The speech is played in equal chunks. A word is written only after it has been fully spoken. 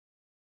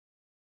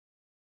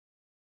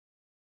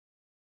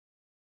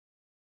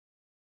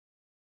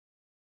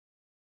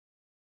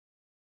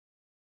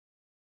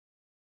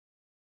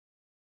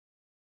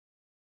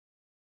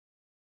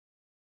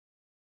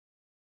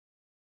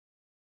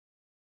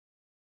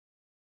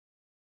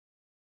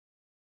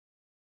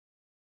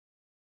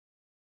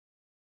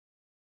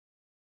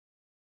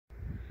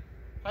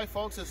Hi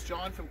folks, it's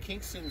John from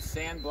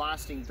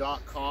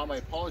kingstonsandblasting.com. I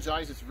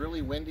apologize, it's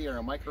really windy and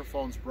our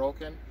microphone's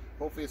broken.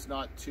 Hopefully it's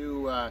not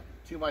too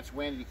much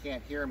wind, you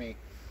can't hear me.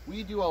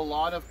 We do a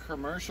lot of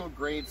commercial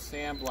grade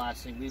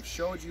sandblasting. We've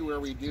showed you where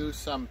we do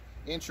some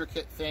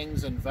intricate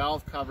things and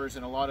valve covers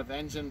and a lot of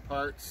engine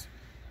parts,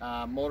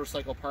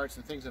 motorcycle parts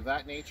and things of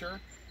that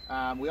nature.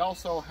 We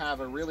also have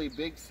a really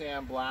big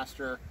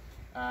sandblaster,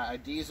 a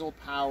diesel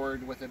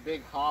powered with a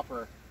big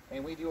hopper.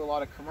 And we do a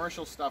lot of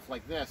commercial stuff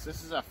like this.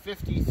 This is a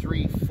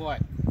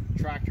 53-foot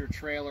tractor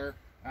trailer.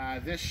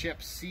 This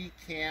ships sea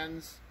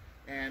cans,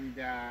 and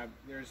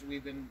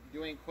we've been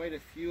doing quite a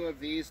few of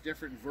these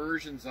different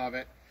versions of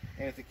it.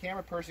 And if the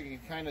camera person can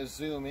kind of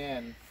zoom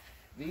in,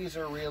 these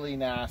are really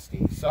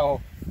nasty.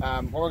 So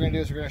what we're going to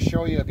do is we're going to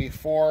show you a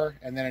before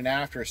and then an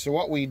after. So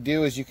what we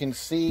do is you can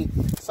see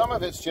some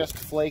of it's just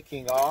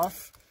flaking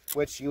off,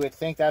 which you would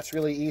think that's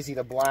really easy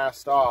to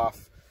blast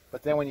off.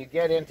 But then when you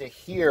get into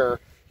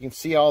here, you can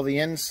see all the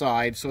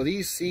inside. So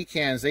these sea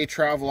cans, they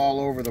travel all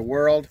over the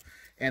world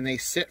and they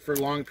sit for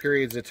long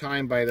periods of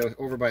time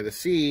over by the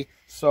sea.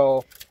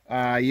 So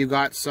you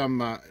got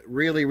some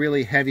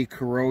really heavy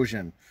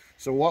corrosion.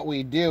 So what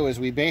we do is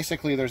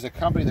there's a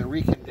company that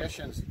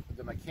reconditions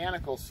the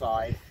mechanical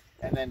side,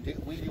 and then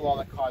we do all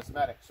the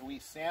cosmetics. So we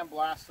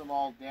sandblast them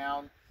all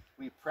down,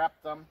 we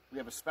prep them, we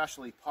have a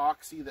special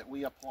epoxy that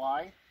we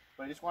apply.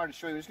 But I just wanted to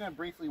show you, we're just going to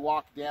briefly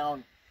walk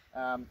down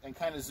and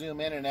kind of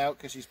zoom in and out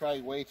because she's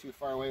probably way too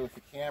far away with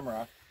the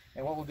camera.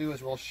 And what we'll do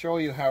is we'll show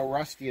you how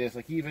rusty it is.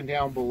 Like even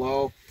down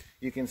below,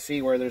 you can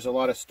see where there's a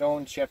lot of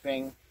stone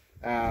chipping,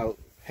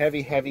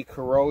 heavy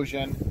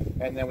corrosion,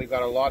 and then we've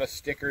got a lot of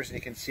stickers, and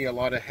you can see a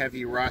lot of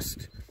heavy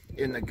rust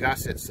in the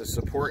gussets, the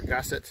support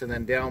gussets, and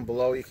then down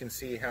below you can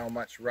see how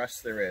much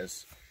rust there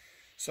is.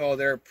 So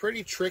they're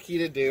pretty tricky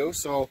to do.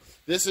 So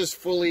this is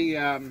fully,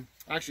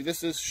 actually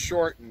this is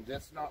shortened,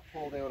 it's not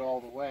pulled out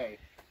all the way.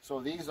 So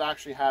these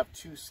actually have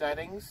two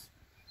settings.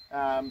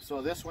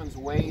 So this one's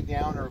way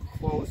down or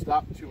closed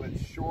up to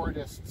its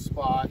shortest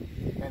spot.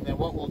 And then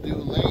what we'll do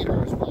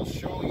later is we'll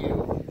show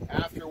you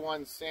after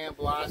one's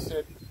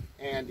sandblasted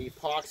and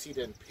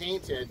epoxied and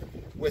painted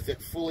with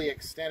it fully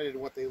extended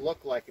and what they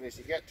look like. And as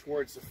you get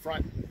towards the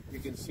front, you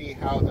can see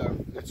how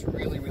it's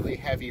really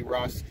heavy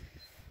rust.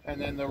 And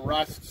then the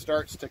rust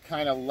starts to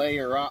kind of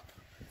layer up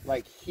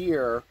like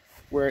here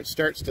where it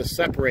starts to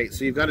separate.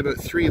 So you've got about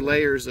 3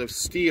 layers of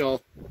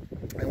steel,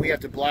 and we have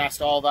to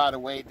blast all that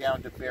away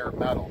down to bare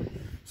metal.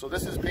 So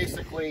this is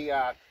basically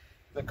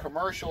the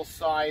commercial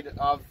side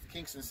of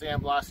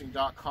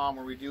kingstonsandblasting.com,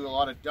 where we do a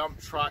lot of dump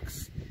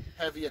trucks,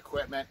 heavy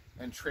equipment,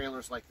 and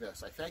trailers like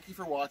this. I thank you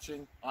for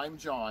watching. I'm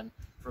John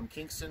from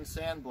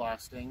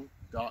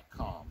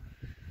kingstonsandblasting.com.